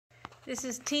This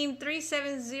is team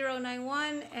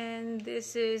 37091, and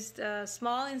this is the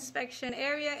small inspection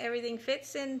area. Everything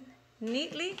fits in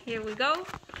neatly. Here we go.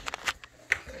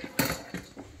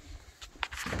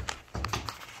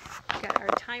 Got our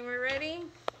timer ready.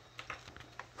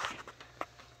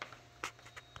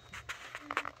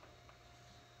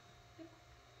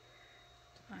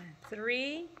 On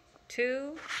 3,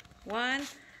 2, 1,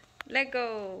 let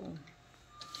go.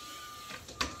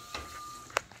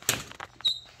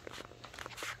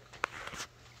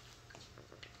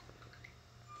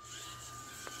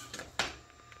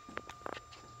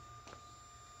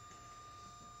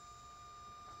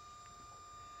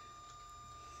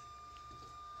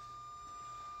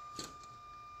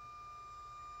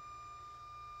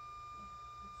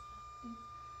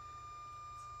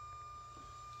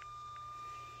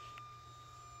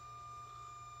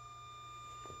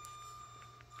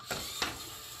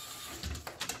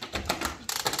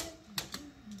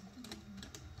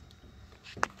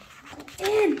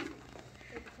 In.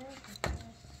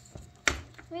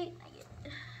 Wait,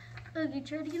 okay,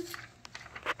 try it again.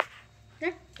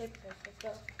 There. Let's go.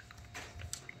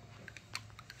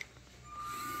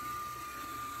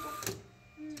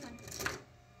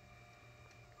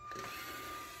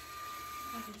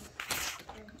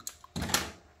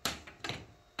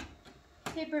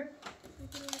 Paper.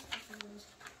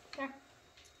 There.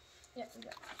 Yeah, we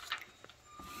got it.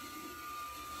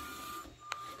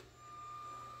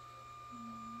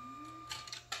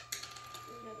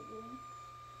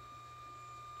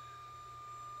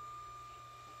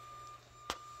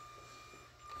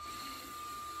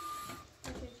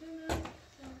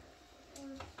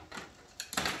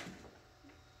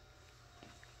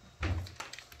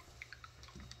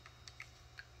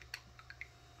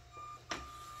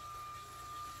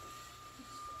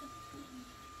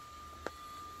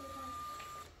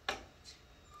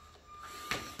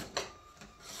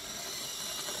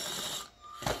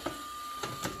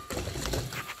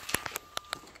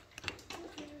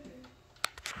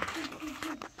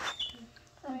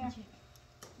 Oh, yeah.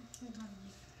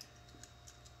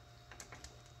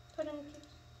 Put in the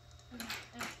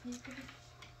cubes.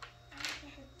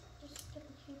 Just get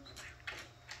the cubes.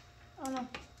 Oh no.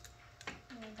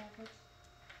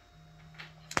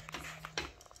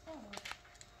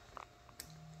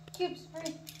 Cubes,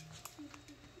 hurry.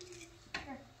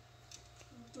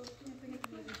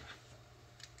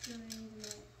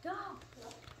 Go.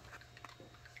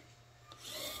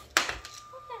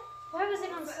 Why was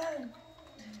it on 7?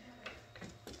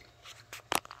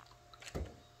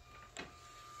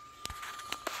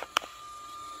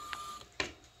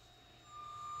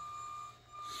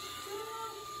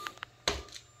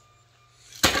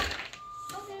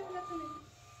 Okay, we got the name.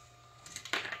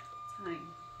 Time.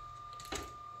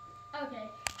 Okay.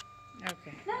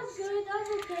 Okay. That was good. That was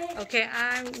okay. Okay,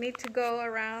 I need to go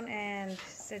around and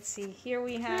let's see. Here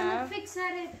we have Fix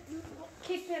that.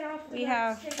 Kick that off. we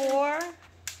have 4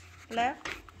 left.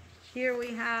 Here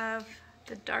we have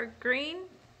the dark green.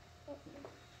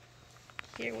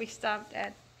 Here we stopped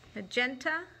at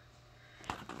magenta.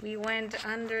 We went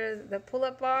under the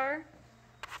pull-up bar.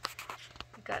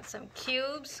 We got some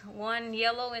cubes, 1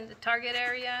 yellow in the target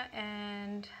area,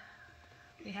 and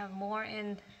we have more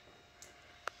in.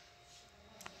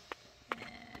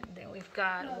 And then we've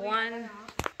got 1.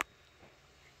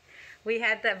 We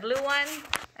had that blue one.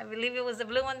 I believe it was the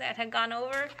blue one that had gone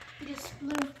over. Just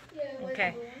blue. Yeah,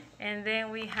 Okay. And then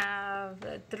we have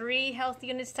 3 health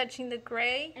units touching the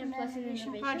gray. And plus an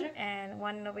innovation project. And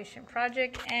 1 innovation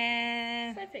project.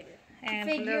 And Slide figure. And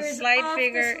Figure the is slide off the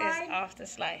figure slide. is off the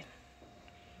slide.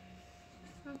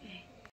 Okay.